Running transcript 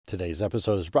Today's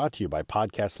episode is brought to you by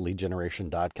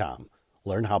podcastleadgeneration.com.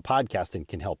 Learn how podcasting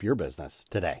can help your business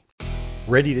today.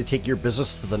 Ready to take your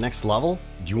business to the next level?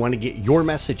 Do you want to get your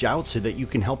message out so that you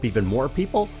can help even more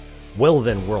people? Well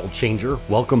then, world changer,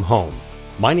 welcome home.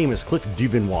 My name is Cliff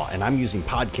Duvernois, and I'm using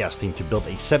podcasting to build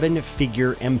a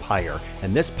 7-figure empire,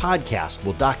 and this podcast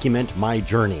will document my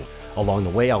journey. Along the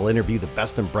way, I'll interview the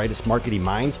best and brightest marketing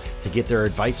minds to get their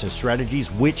advice and strategies,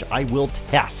 which I will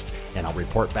test, and I'll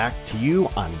report back to you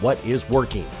on what is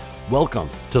working. Welcome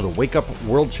to the Wake Up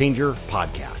World Changer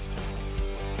podcast.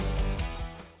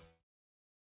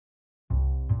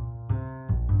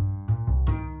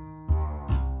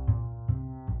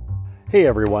 Hey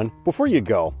everyone, before you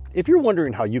go, if you're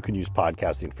wondering how you can use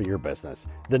podcasting for your business,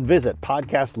 then visit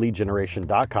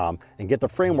podcastleadgeneration.com and get the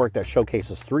framework that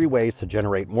showcases 3 ways to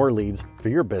generate more leads for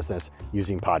your business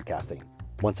using podcasting.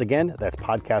 Once again, that's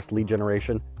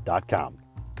podcastleadgeneration.com.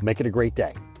 Make it a great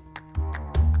day.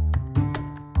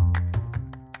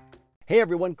 Hey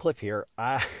everyone, Cliff here.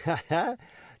 Got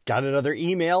another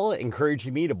email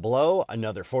encouraging me to blow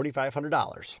another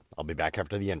 $4,500. I'll be back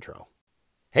after the intro.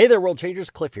 Hey there, World Changers,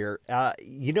 Cliff here.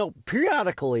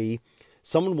 Periodically,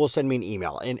 someone will send me an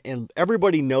email, and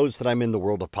everybody knows that I'm in the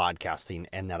world of podcasting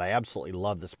and that I absolutely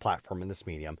love this platform and this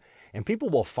medium. And people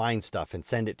will find stuff and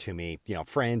send it to me,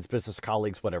 friends, business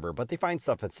colleagues, whatever, but they find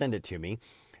stuff and send it to me.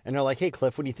 And they're like, hey,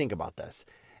 Cliff, what do you think about this?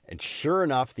 And sure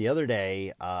enough, the other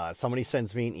day, somebody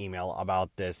sends me an email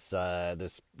about this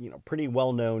pretty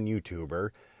well-known YouTuber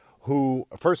who,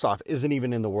 first off, isn't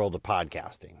even in the world of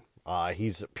podcasting.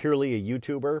 He's purely a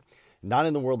YouTuber, not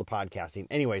in the world of podcasting.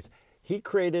 Anyways, he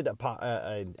created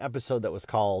an episode that was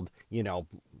called,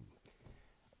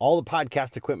 all the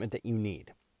podcast equipment that you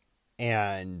need.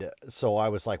 And so I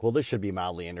was like, well, this should be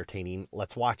mildly entertaining.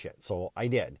 Let's watch it. So I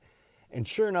did. And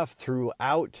sure enough,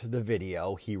 throughout the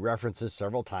video, he references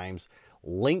several times,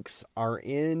 links are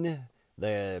in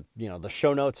the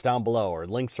show notes down below, or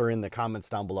links are in the comments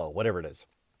down below, whatever it is.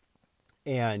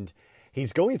 And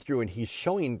he's going through and he's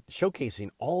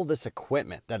showcasing all this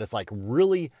equipment that is like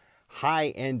really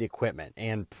high-end equipment.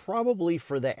 And probably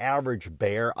for the average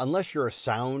bear, unless you're a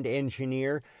sound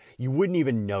engineer, you wouldn't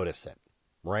even notice it,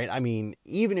 right? I mean,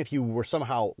 even if you were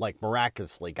somehow like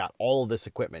miraculously got all of this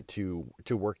equipment to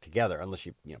work together, unless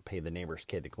you pay the neighbor's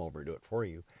kid to come over and do it for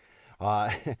you.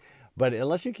 But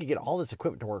unless you could get all this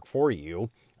equipment to work for you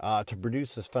to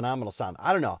produce this phenomenal sound,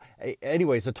 I don't know.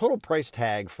 Anyways, the total price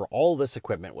tag for all this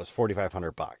equipment was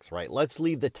 $4,500, right? Let's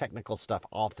leave the technical stuff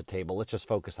off the table. Let's just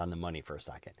focus on the money for a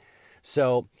second.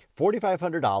 So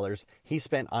 $4,500 he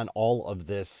spent on all of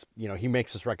this. He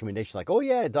makes this recommendation like, oh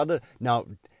yeah, Now,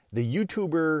 the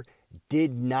YouTuber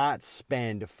did not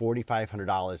spend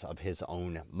 $4,500 of his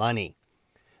own money.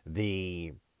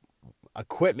 The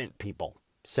equipment people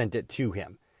sent it to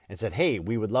him and said, hey,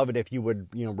 we would love it if you would,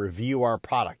 review our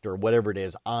product or whatever it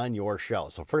is on your show.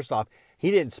 So first off,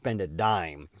 he didn't spend a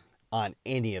dime on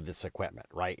any of this equipment,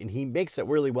 right? And he makes it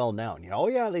really well known. Oh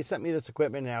yeah, they sent me this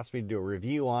equipment and asked me to do a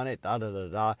review on it,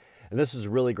 And this is a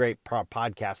really great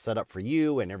podcast setup for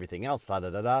you and everything else,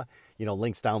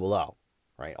 links down below,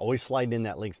 right? Always slide in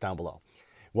that links down below.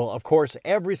 Well, of course,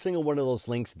 every single one of those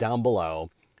links down below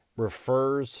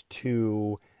refers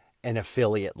to an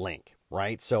affiliate link,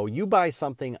 right? So you buy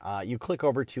something, you click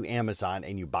over to Amazon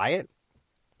and you buy it.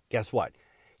 Guess what?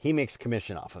 He makes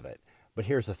commission off of it. But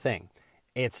here's the thing.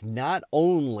 It's not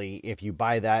only if you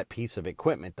buy that piece of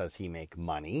equipment does he make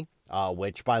money,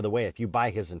 which, by the way, if you buy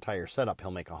his entire setup,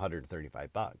 he'll make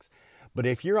 $135. But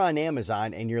if you're on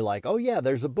Amazon and you're like, oh yeah,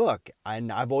 there's a book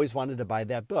and I've always wanted to buy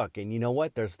that book. And you know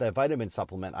what? There's that vitamin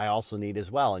supplement I also need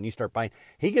as well. And you start buying,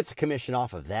 he gets a commission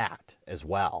off of that as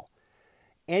well.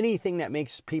 Anything that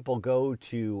makes people go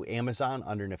to Amazon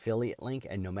under an affiliate link,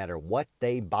 and no matter what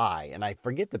they buy, and I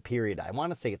forget the period, I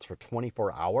want to say it's for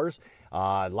 24 hours.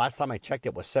 Last time I checked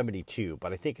it was 72,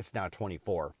 but I think it's now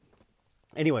 24.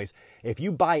 Anyways, if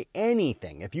you buy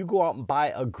anything, if you go out and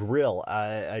buy a grill,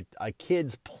 a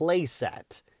kid's play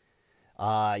set,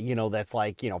 that's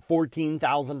like,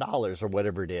 $14,000 or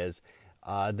whatever it is,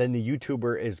 then the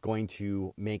YouTuber is going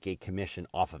to make a commission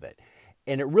off of it.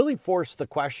 And it really forced the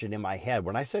question in my head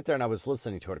when I sat there and I was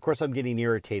listening to it. Of course, I'm getting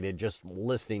irritated just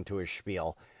listening to his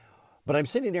spiel. But I'm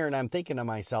sitting there and I'm thinking to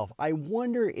myself, I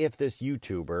wonder if this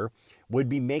YouTuber would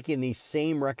be making these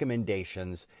same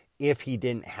recommendations if he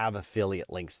didn't have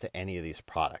affiliate links to any of these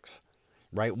products,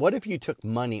 right? What if you took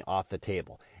money off the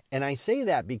table? And I say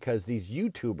that because these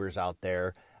YouTubers out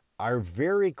there are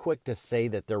very quick to say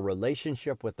that their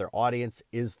relationship with their audience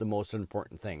is the most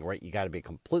important thing, right? You got to be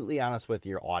completely honest with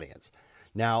your audience.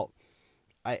 Now,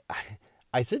 I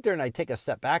sit there and I take a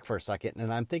step back for a second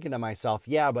and I'm thinking to myself,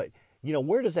 yeah, but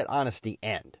where does that honesty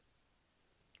end?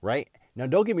 Right? Now,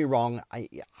 don't get me wrong.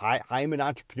 I'm an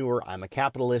entrepreneur. I'm a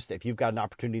capitalist. If you've got an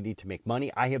opportunity to make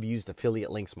money, I have used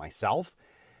affiliate links myself.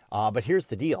 But here's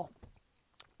the deal.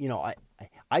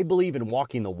 I believe in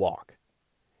walking the walk.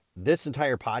 This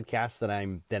entire podcast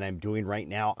that I'm doing right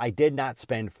now, I did not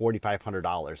spend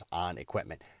 $4,500 on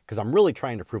equipment because I'm really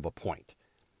trying to prove a point.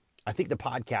 I think the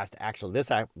podcast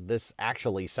this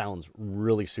actually sounds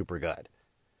really super good,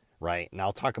 right? And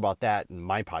I'll talk about that in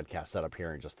my podcast setup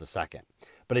here in just a second.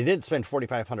 But I didn't spend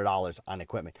 $4,500 on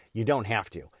equipment. You don't have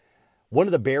to. One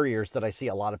of the barriers that I see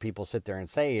a lot of people sit there and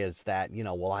say is that,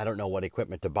 well, I don't know what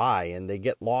equipment to buy, and they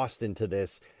get lost into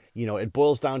this. It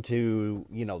boils down to,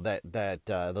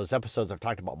 those episodes I've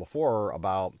talked about before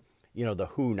about, the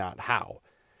who, not how,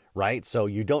 right? So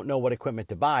you don't know what equipment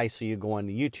to buy. So you go on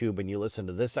to YouTube and you listen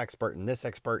to this expert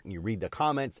and you read the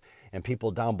comments, and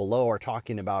people down below are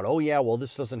talking about, oh yeah, well,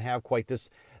 this doesn't have quite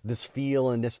this feel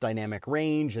and this dynamic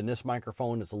range, and this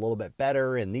microphone is a little bit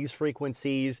better in these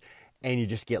frequencies. And you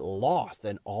just get lost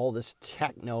in all this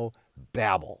techno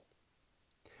babble.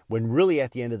 When really at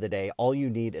the end of the day, all you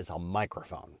need is a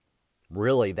microphone.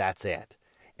 Really, that's it.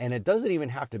 And it doesn't even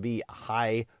have to be a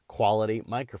high quality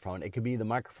microphone. It could be the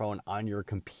microphone on your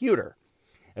computer,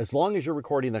 as long as you're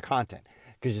recording the content.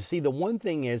 Because you see, the one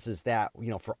thing is that,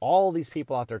 for all these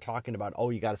people out there talking about, oh,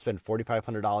 you got to spend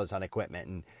 $4,500 on equipment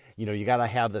and, you got to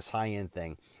have this high end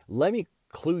thing. Let me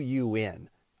clue you in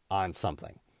on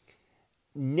something.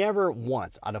 Never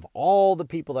once out of all the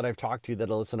people that I've talked to that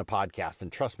listen to podcasts,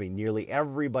 and trust me, nearly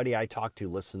everybody I talk to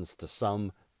listens to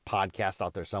some podcast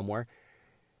out there somewhere.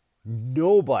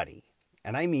 Nobody,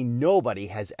 and I mean nobody,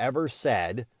 has ever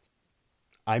said,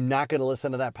 I'm not going to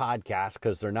listen to that podcast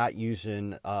because they're not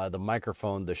using the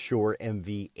microphone, the Shure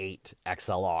MV8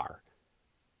 XLR.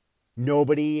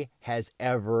 Nobody has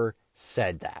ever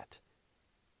said that.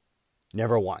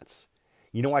 Never once.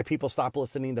 You know why people stop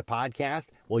listening to podcasts?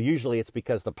 Well, usually it's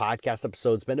because the podcast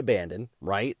episode's been abandoned,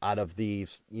 right? Out of the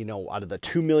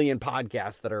 2 million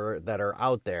podcasts that are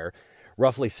out there,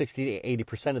 roughly 60 to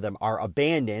 80% of them are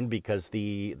abandoned because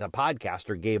the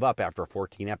podcaster gave up after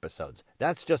 14 episodes.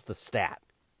 That's just the stat.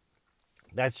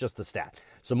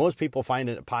 So most people find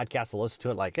a podcast and listen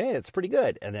to it like, hey, it's pretty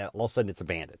good. And then all of a sudden it's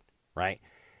abandoned, right?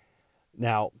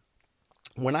 Now,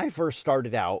 when I first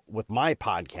started out with my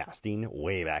podcasting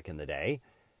way back in the day,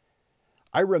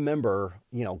 I remember,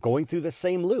 going through the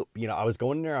same loop. I was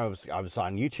going there, I was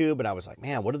on YouTube, and I was like,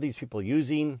 man, what are these people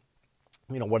using?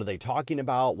 What are they talking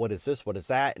about? What is this? What is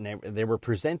that? And they were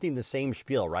presenting the same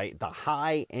spiel, right? The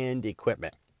high-end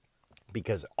equipment.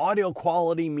 Because audio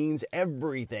quality means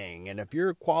everything. And if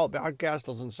your podcast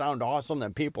doesn't sound awesome,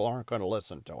 then people aren't going to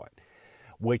listen to it.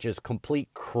 Which is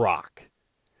complete crock.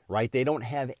 Right? They don't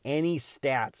have any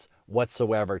stats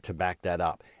whatsoever to back that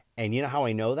up. And you know how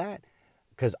I know that?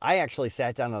 Because I actually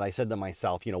sat down and I said to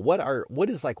myself, what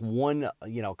is like one,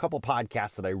 a couple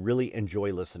podcasts that I really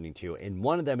enjoy listening to. And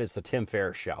one of them is the Tim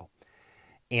Ferriss Show.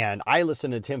 And I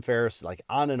listen to Tim Ferriss like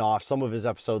on and off. Some of his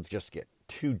episodes just get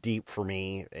too deep for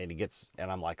me. And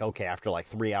I'm like, okay, after like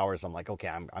 3 hours, I'm like, okay,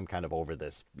 I'm kind of over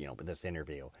this, this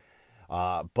interview.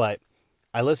 But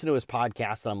I listened to his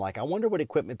podcast and I'm like, I wonder what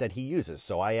equipment that he uses.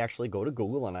 So I actually go to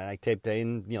Google and I typed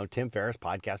in, Tim Ferriss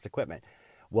podcast equipment.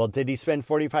 Well, did he spend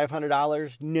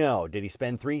 $4,500? No. Did he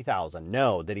spend $3,000?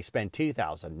 No. Did he spend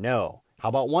 $2,000? No. How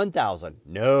about $1,000?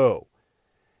 No.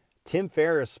 Tim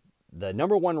Ferriss, the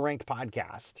number one ranked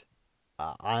podcast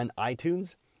on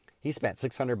iTunes, he spent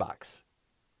 $600.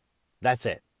 That's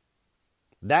it.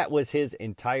 That was his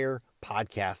entire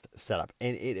podcast setup.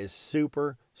 And it is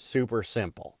super, super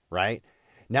simple, right?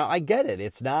 Now, I get it.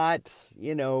 It's not,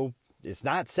 it's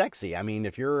not sexy. I mean,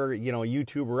 if you're, a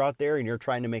YouTuber out there and you're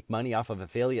trying to make money off of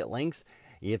affiliate links,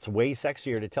 it's way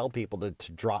sexier to tell people to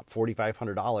drop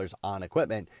 $4,500 on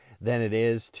equipment than it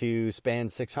is to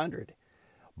spend $600.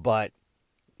 But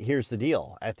here's the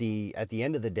deal. At the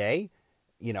end of the day,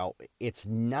 it's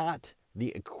not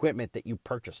the equipment that you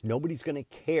purchase. Nobody's going to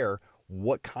care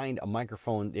what kind of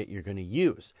microphone that you're going to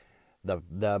use.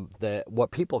 What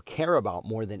people care about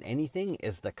more than anything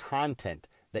is the content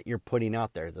that you're putting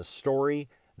out there, the story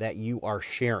that you are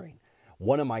sharing.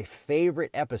 One of my favorite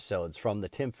episodes from the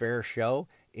Tim Ferriss Show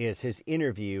is his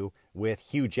interview with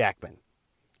Hugh Jackman,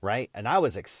 right? And I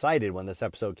was excited when this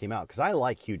episode came out because I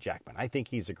like Hugh Jackman. I think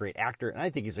he's a great actor and I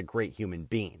think he's a great human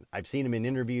being. I've seen him in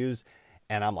interviews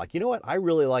and I'm like, you know what? I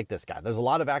really like this guy. There's a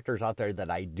lot of actors out there that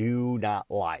I do not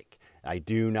like. I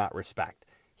do not respect.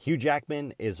 Hugh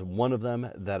Jackman is one of them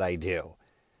that I do.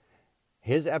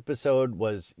 His episode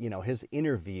was, his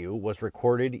interview was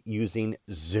recorded using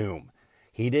Zoom.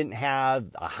 He didn't have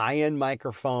a high-end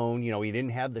microphone. You know, he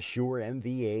didn't have the Shure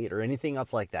MV8 or anything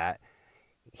else like that.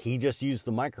 He just used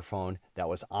the microphone that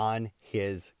was on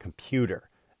his computer.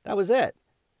 That was it.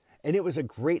 And it was a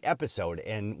great episode.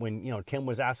 And when, you know, Tim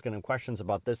was asking him questions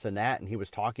about this and that, and he was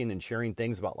talking and sharing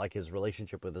things about like his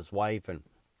relationship with his wife and,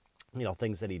 you know,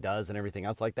 things that he does and everything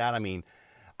else like that. I mean,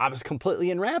 I was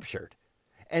completely enraptured.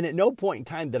 And at no point in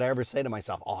time did I ever say to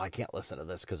myself, oh, I can't listen to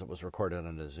this because it was recorded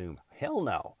on a Zoom. Hell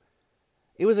no.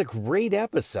 It was a great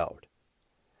episode.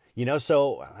 You know,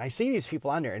 so I see these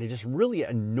people on there and it just really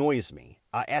annoys me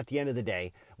at the end of the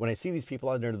day when I see these people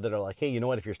on there that are like, hey, you know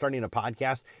what? If you're starting a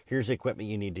podcast, here's the equipment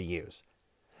you need to use.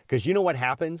 Because you know what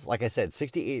happens? Like I said,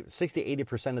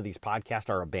 60-80% of these podcasts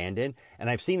are abandoned. And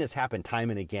I've seen this happen time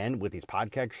and again with these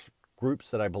podcast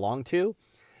groups that I belong to.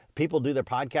 People do their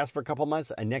podcast for a couple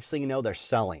months and next thing you know, they're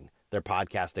selling their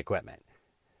podcast equipment.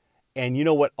 And you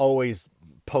know what always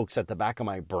pokes at the back of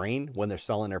my brain when they're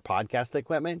selling their podcast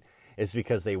equipment? Is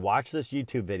because they watched this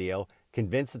YouTube video,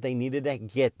 convinced that they needed to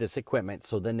get this equipment.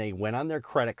 So then they went on their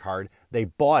credit card, they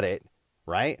bought it,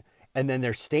 right? And then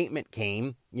their statement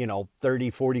came, you know,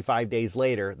 30, 45 days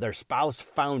later, their spouse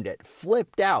found it,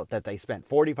 flipped out that they spent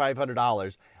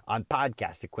 $4,500 on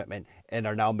podcast equipment and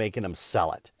are now making them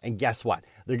sell it. And guess what?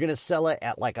 They're going to sell it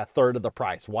at like a third of the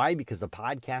price. Why? Because the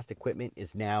podcast equipment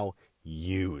is now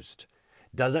used.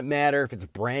 Doesn't matter if it's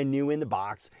brand new in the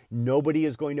box. Nobody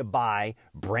is going to buy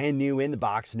brand new in the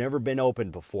box, never been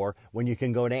opened before, when you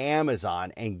can go to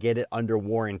Amazon and get it under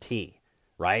warranty,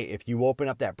 right? If you open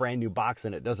up that brand new box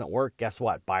and it doesn't work, guess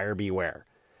what? Buyer beware.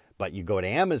 But you go to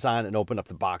Amazon and open up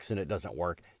the box and it doesn't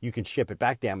work, you can ship it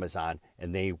back to Amazon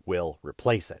and they will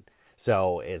replace it.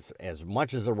 So as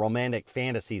much as the romantic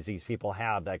fantasies these people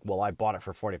have, like, well, I bought it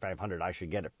for $4,500, I should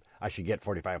get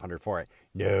 $4,500 for it.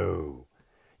 No.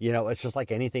 You know, it's just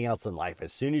like anything else in life.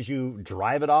 As soon as you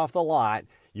drive it off the lot,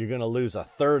 you're going to lose a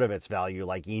third of its value,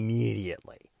 like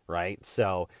immediately, right?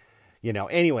 So, you know,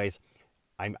 anyways,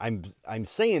 I'm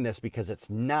saying this because it's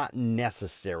not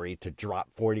necessary to drop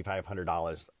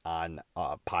 $4,500 on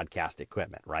podcast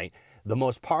equipment, right? The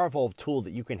most powerful tool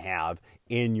that you can have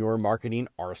in your marketing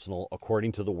arsenal,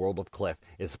 according to the world of Cliff,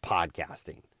 is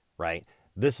podcasting, right?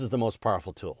 This is the most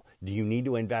powerful tool. Do you need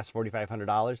to invest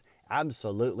 $4,500?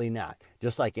 Absolutely not.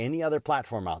 Just like any other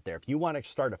platform out there. If you want to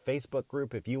start a Facebook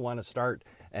group, if you want to start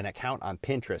an account on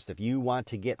Pinterest, if you want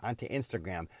to get onto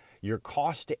Instagram, your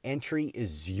cost to entry is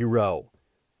zero.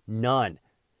 None.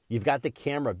 You've got the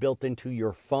camera built into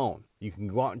your phone. You can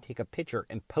go out and take a picture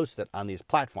and post it on these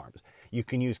platforms. You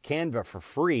can use Canva for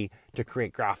free to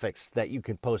create graphics that you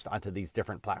can post onto these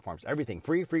different platforms. Everything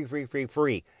free, free, free, free,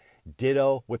 free.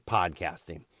 Ditto with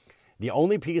podcasting. The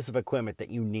only piece of equipment that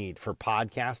you need for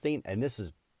podcasting, and this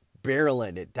is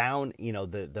barreling it down, you know,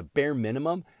 the bare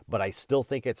minimum, but I still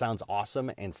think it sounds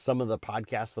awesome. And some of the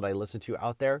podcasts that I listen to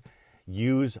out there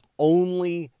use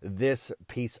only this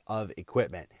piece of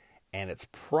equipment. And it's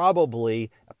probably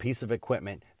a piece of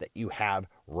equipment that you have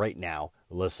right now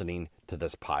listening to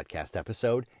this podcast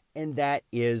episode, and that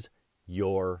is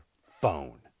your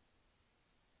phone.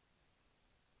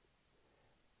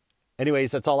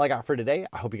 Anyways, that's all I got for today.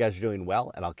 I hope you guys are doing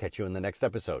well, and I'll catch you in the next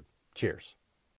episode. Cheers.